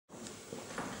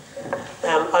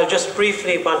I'll just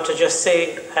briefly want to just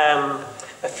say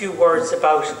a few words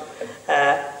about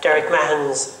Derek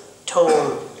Mahon's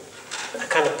tone, a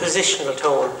kind of positional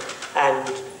tone, and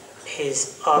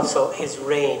also his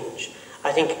range.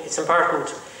 I think it's important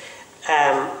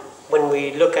when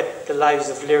we look at the lives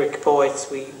of lyric poets,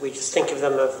 we just think of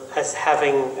them as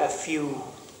having a few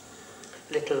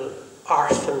little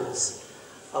orphans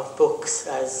of books,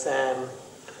 as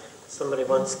somebody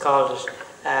once called it.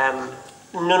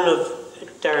 None of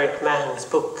Derek Mahon's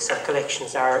books or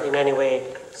collections are in any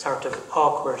way sort of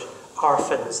awkward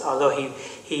orphans, although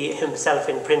he himself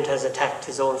in print has attacked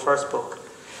his own first book.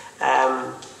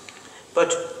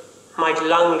 But Michael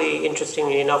Longley,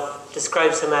 interestingly enough,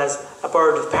 describes him as a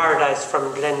bird of paradise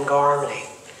from Glengormley,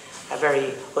 a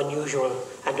very unusual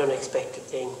and unexpected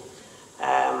thing.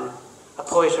 A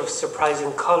poet of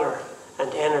surprising colour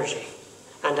and energy.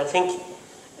 And I think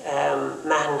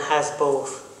Mahon has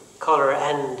both colour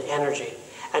and energy.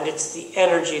 And it's the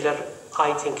energy that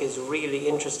I think is really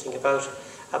interesting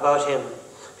about him.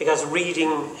 Because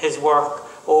reading his work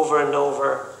over and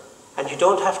over, and you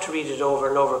don't have to read it over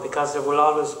and over because there will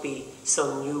always be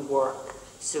some new work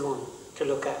soon to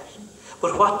look at.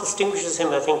 But what distinguishes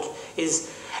him, I think,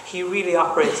 is he really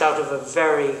operates out of a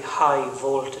very high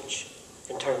voltage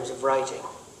in terms of writing.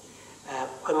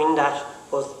 I mean that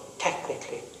both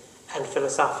technically and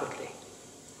philosophically.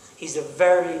 He's a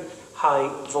very high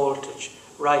voltage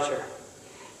writer.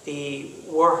 The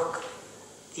work,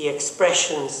 the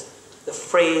expressions, the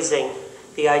phrasing,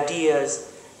 the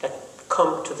ideas that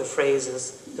come to the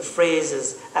phrases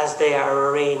as they are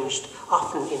arranged,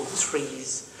 often in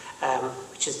threes,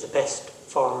 which is the best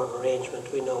form of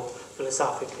arrangement we know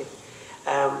philosophically.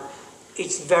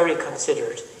 It's very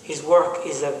considered. His work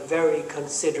is a very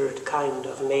considered kind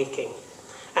of making.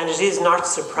 And it is not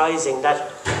surprising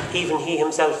that even he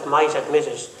himself might admit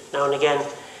it now and again.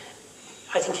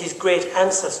 I think his great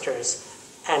ancestors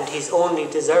and his only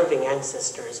deserving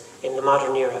ancestors in the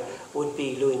modern era would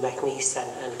be Louis MacNeice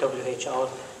and W.H.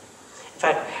 Auden. In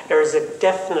fact, there is a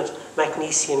definite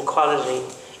Macneicean quality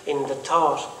in the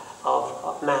thought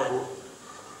of man,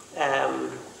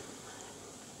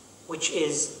 which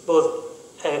is both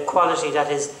a quality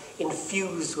that is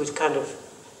infused with kind of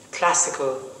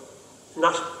classical,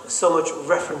 not so much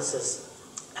references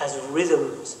as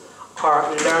rhythms or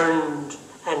learned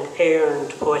and earned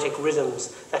poetic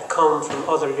rhythms that come from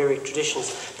other lyric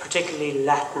traditions, particularly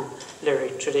Latin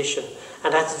lyric tradition.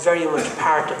 And that's very much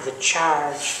part of the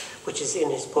charge which is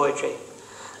in his poetry.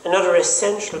 Another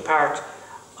essential part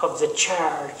of the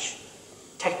charge,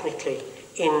 technically,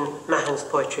 in Mahon's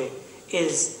poetry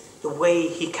is the way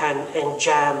he can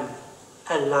enjam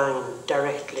a line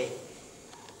directly,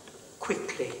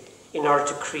 quickly, in order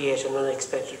to create an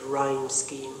unexpected rhyme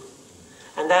scheme.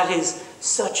 And that is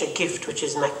such a gift which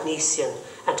is Macneicean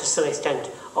and to some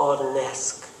extent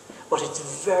Audenesque, but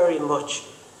it's very much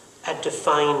a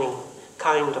defining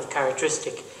kind of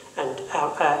characteristic and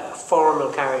a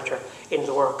formal character in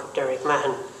the work of Derek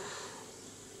Mahon.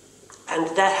 And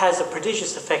that has a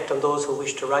prodigious effect on those who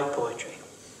wish to write poetry.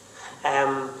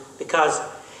 Because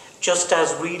just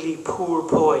as really poor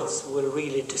poets will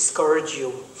really discourage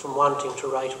you from wanting to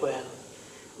write well,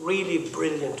 really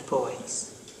brilliant poets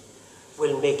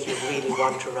will make you really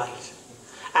want to write.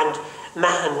 And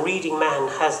Mahon, reading Mahon,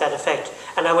 has that effect.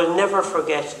 And I will never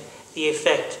forget the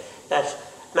effect that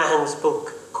Mahon's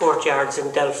book, Courtyards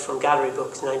in Delft from Gallery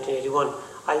Books, 1981,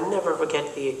 I'll never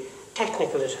forget the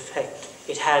technical effect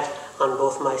it had on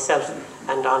both myself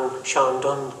and on Sean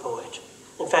Dunn, the poet.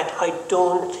 In fact, I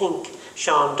don't think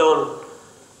Sean Dunn,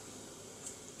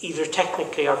 either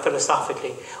technically or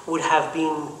philosophically, would have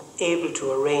been able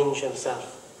to arrange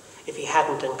himself if he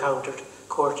hadn't encountered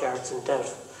Courtyards in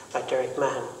Delft by Derek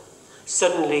Mahon.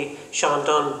 Suddenly, Sean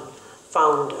Dunn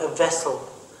found a vessel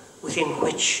within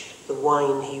which the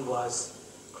wine he was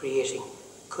creating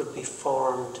could be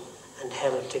formed and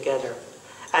held together.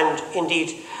 And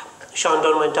indeed, Sean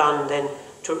Dunn went on then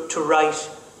to write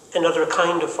another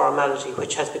kind of formality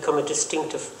which has become a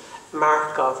distinctive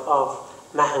mark of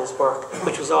Mahon's work,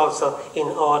 which was also in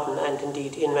Auden and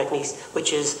indeed in MacNeice,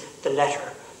 which is the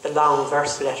letter, the long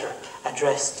verse letter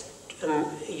addressed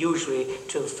usually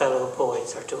to fellow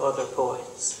poets or to other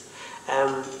poets.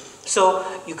 So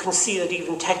you can see that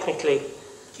even technically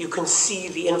you can see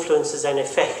the influences and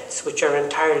effects which are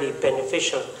entirely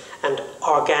beneficial and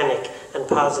organic and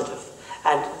positive.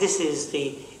 And this is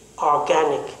the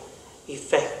organic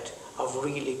effect of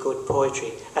really good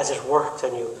poetry as it works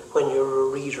on you when you're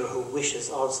a reader who wishes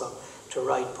also to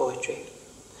write poetry.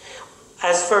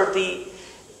 As for the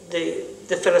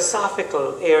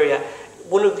philosophical area,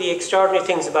 one of the extraordinary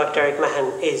things about Derek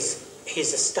Mahon is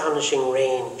his astonishing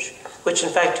range, which in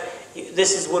fact,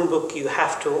 this is one book you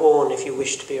have to own if you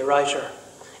wish to be a writer,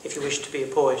 if you wish to be a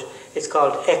poet. It's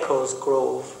called Echoes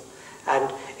Grove,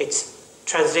 and it's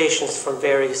translations from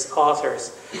various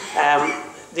authors.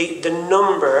 The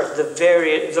number,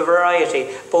 the variety,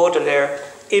 Baudelaire,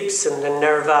 Ibsen and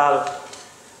Nerval,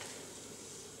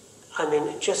 I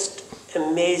mean, just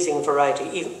amazing variety.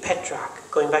 Even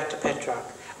Petrarch, going back to Petrarch,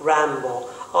 Rimbaud,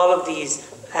 all of these,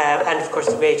 and of course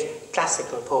the great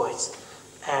classical poets,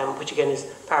 which again is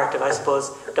part of, I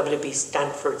suppose, W.B.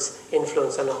 Stanford's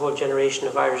influence on a whole generation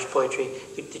of Irish poetry,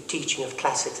 with the teaching of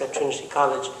classics at Trinity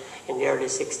College in the early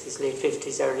 60s, late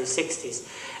 50s, early 60s.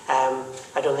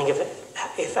 I don't think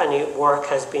if any work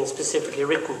has been specifically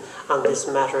written on this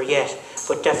matter yet,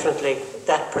 but definitely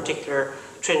that particular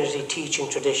Trinity teaching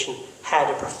tradition had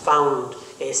a profound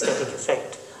aesthetic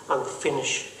effect on the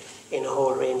finish in a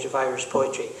whole range of Irish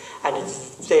poetry. And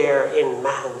it's there in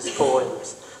Mahon's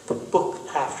poems, book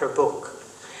after book.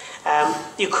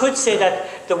 You could say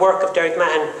that the work of Derek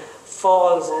Mahon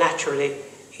falls naturally,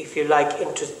 if you like,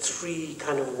 into three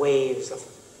kind of waves of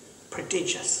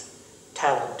prodigious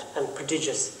talent and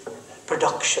prodigious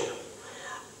production.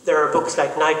 There are books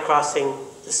like Night Crossing,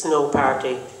 The Snow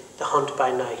Party, The Hunt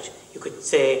by Night. You could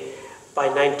say by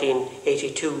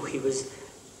 1982 he was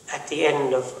at the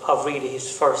end of really his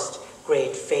first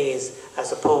great phase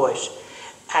as a poet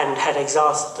and had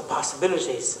exhausted the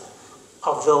possibilities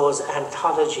of those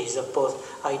anthologies of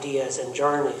both ideas and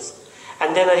journeys.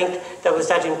 And then I think there was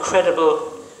that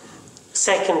incredible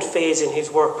second phase in his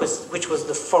work, which was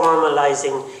the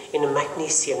formalizing in a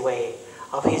Macneissian way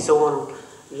of his own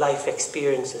life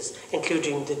experiences,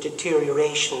 including the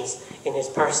deteriorations in his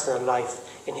personal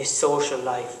life, in his social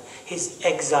life, his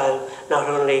exile, not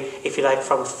only, if you like,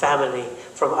 from family,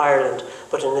 from Ireland,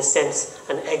 but in a sense,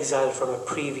 an exile from a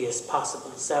previous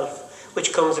possible self,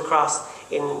 which comes across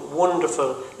in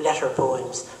wonderful letter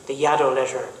poems, the Yaddo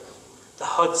letter, the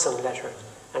Hudson letter,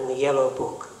 and the Yellow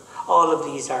Book. All of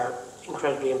these are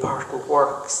incredibly important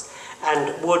works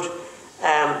and would,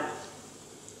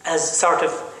 as sort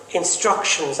of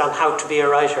instructions on how to be a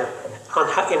writer,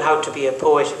 in how to be a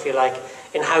poet, if you like,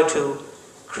 in how to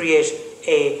create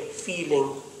a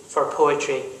feeling for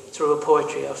poetry through a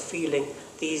poetry of feeling.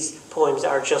 These poems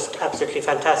are just absolutely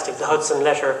fantastic. The Hudson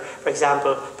letter, for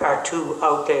example, part 2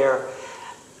 out there,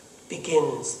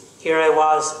 begins, "Here I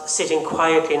was sitting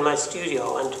quietly in my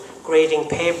studio and grading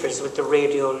papers with the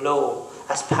radio low,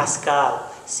 as Pascal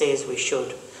says we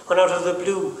should. When out of the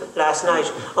blue last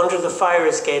night, under the fire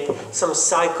escape, some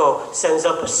psycho sends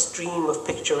up a stream of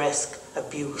picturesque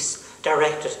abuse,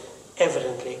 directed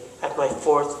evidently at my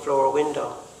 4th floor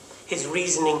window. His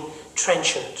reasoning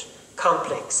trenchant,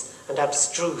 complex and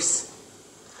abstruse.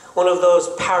 One of those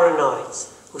paranoids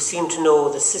who seem to know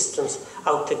the system's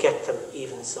out to get them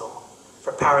even so.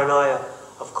 For paranoia,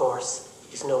 of course,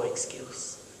 is no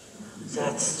excuse." So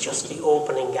that's just the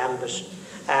opening gambit.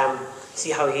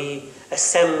 See how he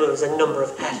assembles a number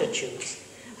of attitudes,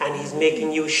 and he's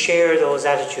making you share those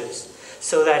attitudes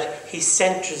so that he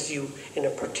centers you in a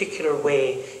particular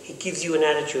way. He gives you an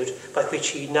attitude by which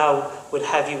he now will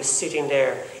have you sitting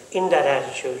there in that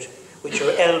attitude with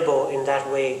your elbow in that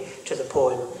way to the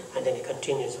poem, and then he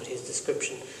continues with his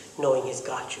description, knowing he's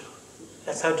got you.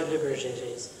 That's how deliberate it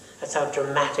is. That's how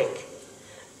dramatic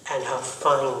and how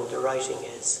fine the writing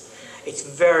is. It's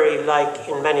very like,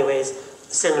 in many ways,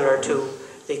 similar to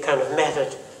the kind of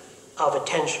method of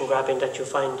attention grabbing that you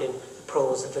find in the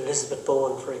prose of Elizabeth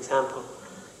Bowen, for example.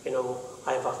 You know,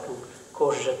 I've often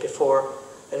quoted it before,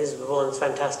 Elizabeth Bowen's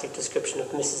fantastic description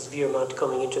of Mrs. Veermont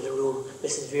coming into the room.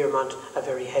 Mrs. Veermont, a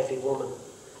very heavy woman,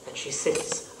 and she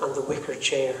sits on the wicker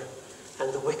chair,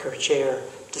 and the wicker chair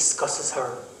discusses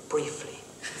her briefly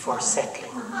before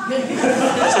settling.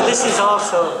 So this is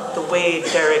also the way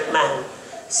Derek Mahon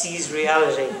sees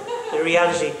reality, the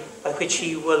reality by which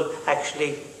he will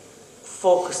actually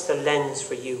focus the lens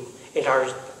for you in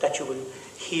order that you will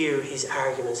hear his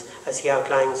arguments as he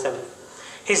outlines them.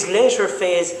 His later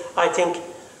phase, I think,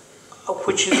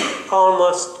 which is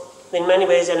almost in many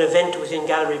ways an event within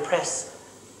Gallery Press,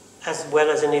 as well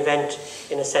as an event,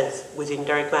 in a sense, within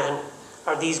Derek Mahon,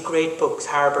 are these great books,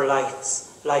 Harbour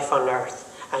Lights, Life on Earth,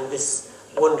 and this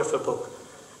wonderful book,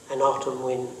 An Autumn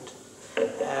Wind.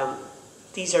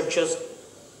 These are just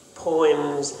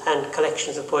poems and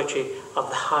collections of poetry of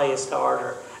the highest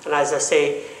order. And as I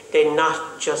say, they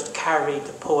not just carry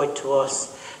the poet to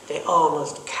us, they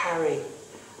almost carry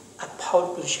a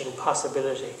publishing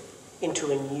possibility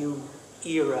into a new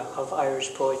era of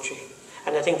Irish poetry.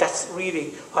 And I think that's really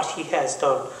what he has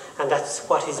done, and that's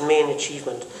what his main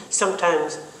achievement.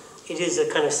 Sometimes it is a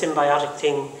kind of symbiotic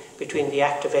thing between the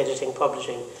act of editing,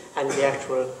 publishing, and the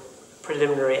actual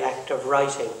preliminary act of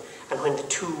writing. And when the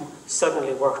two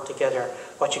suddenly work together,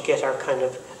 what you get are kind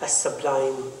of a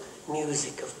sublime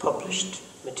music of published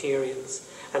materials.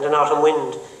 And An Autumn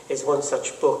Wind is one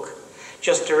such book.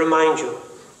 Just to remind you,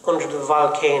 Under the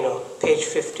Volcano, page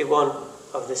 51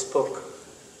 of this book.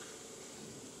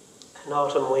 An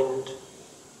Autumn Wind.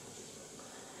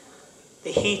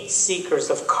 The heat seekers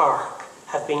of Cork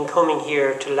have been coming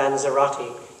here to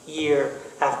Lanzarote year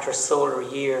after solar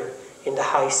year in the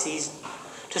high season,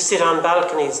 to sit on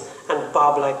balconies and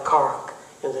bob like cork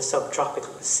in the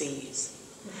subtropical seas.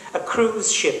 A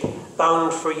cruise ship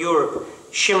bound for Europe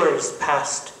shimmers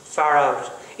past far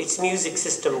out, its music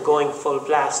system going full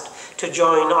blast to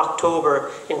join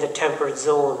October in the temperate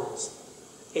zones.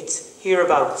 It's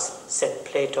hereabouts, said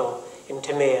Plato in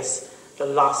Timaeus, the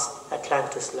lost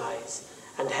Atlantis lies,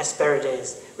 and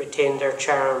Hesperides retain their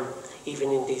charm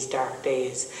even in these dark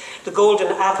days. The golden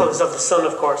apples of the sun,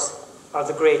 of course, are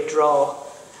the great draw,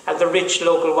 and the rich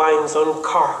local wines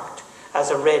uncorked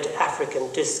as a red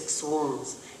African disc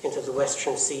swoons into the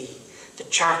western sea. The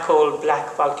charcoal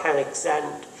black volcanic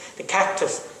sand, the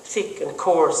cactus thick and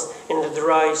coarse in the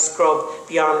dry scrub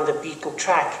beyond the beaten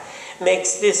track,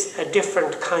 makes this a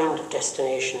different kind of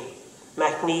destination.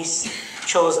 MacNeice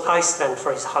chose Iceland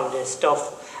for his holiday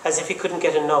stuff, as if he couldn't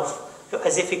get enough,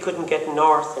 as if he couldn't get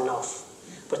north enough.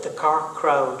 But the Cork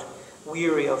crowd,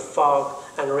 weary of fog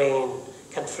and rain,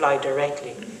 can fly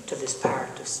directly to this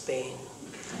part of Spain.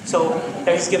 So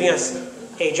there he's giving us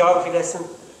a geography lesson,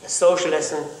 a social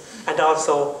lesson, and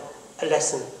also a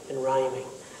lesson in rhyming.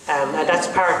 And that's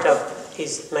part of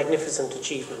his magnificent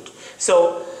achievement.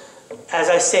 So, as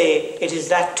I say, it is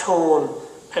that tone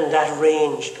and that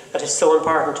range that is so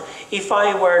important. If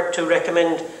I were to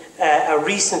recommend a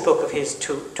recent book of his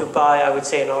to buy, I would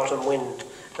say An Autumn Wind,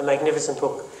 a magnificent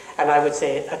book, and I would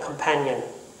say a companion,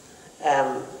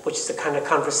 which is a kind of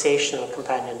conversational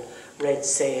companion, Red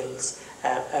Sails,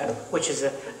 which is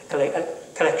a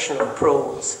collection of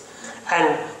prose.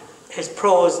 And his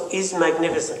prose is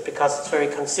magnificent because it's very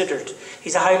considered.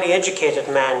 He's a highly educated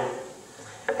man.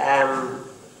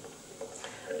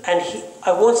 And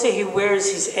I won't say he wears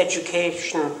his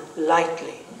education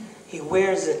lightly. He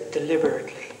wears it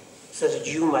deliberately so that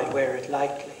you might wear it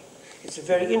lightly. It's a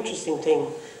very interesting thing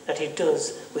that he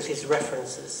does with his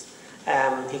references.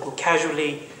 He can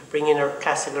casually bring in a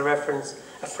classical reference,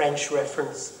 a French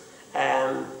reference,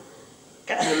 an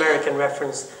American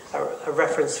reference, a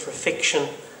reference for fiction,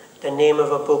 the name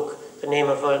of a book, the name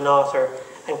of an author,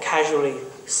 and casually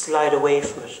slide away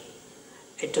from it.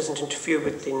 It doesn't interfere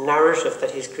with the narrative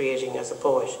that he's creating as a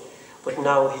poet, but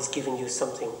now he's giving you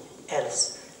something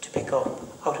else to pick up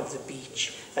out of the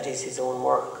beach that is his own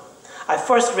work. I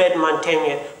first read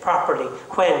Montaigne properly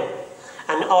when,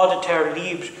 an auditeur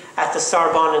libre at the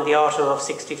Sorbonne in the autumn of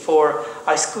 '64,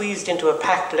 I squeezed into a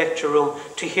packed lecture room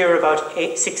to hear about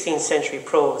 16th century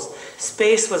prose.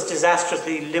 Space was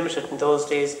disastrously limited in those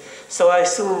days, so I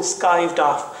soon skived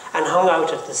off and hung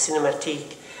out at the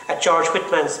Cinématique, at George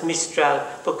Whitman's Mistral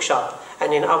bookshop,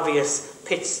 and in obvious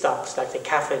pit stops like the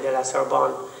Café de la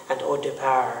Sorbonne and Au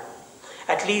Départ,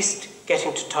 at least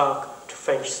getting to talk to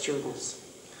French students.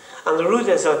 On the Rue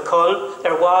des Écoles,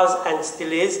 there was, and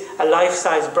still is, a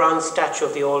life-size bronze statue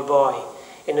of the old boy,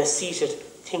 in a seated,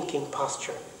 thinking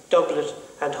posture, doublet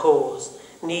and hose,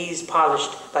 knees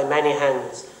polished by many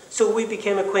hands. So we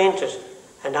became acquainted,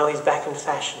 and now he's back in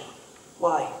fashion.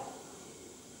 Why?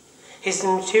 His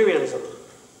materialism,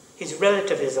 his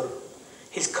relativism,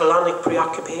 his colonic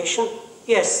preoccupation?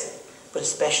 Yes, but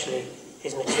especially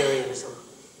his materialism.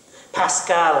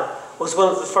 Pascal was one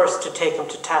of the first to take him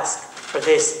to task for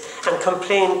this, and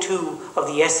complained too of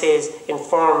the essays in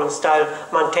formal style.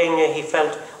 Montaigne, he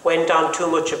felt, went on too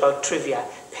much about trivia,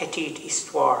 petite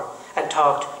histoire, and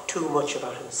talked too much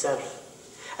about himself.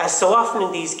 As so often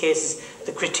in these cases,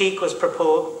 the critique was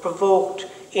provoked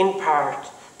in part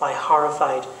by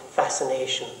horrified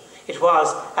fascination. It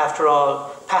was, after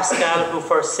all, Pascal who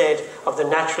first said of the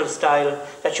natural style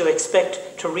that you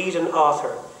expect to read an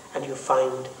author and you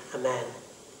find a man.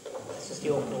 This is the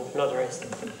opening of another essay.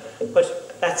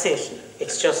 But that's it.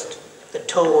 It's just the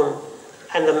tone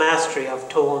and the mastery of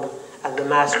tone and the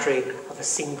mastery of a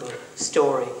single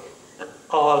story,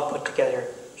 all put together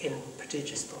in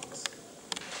prodigious books.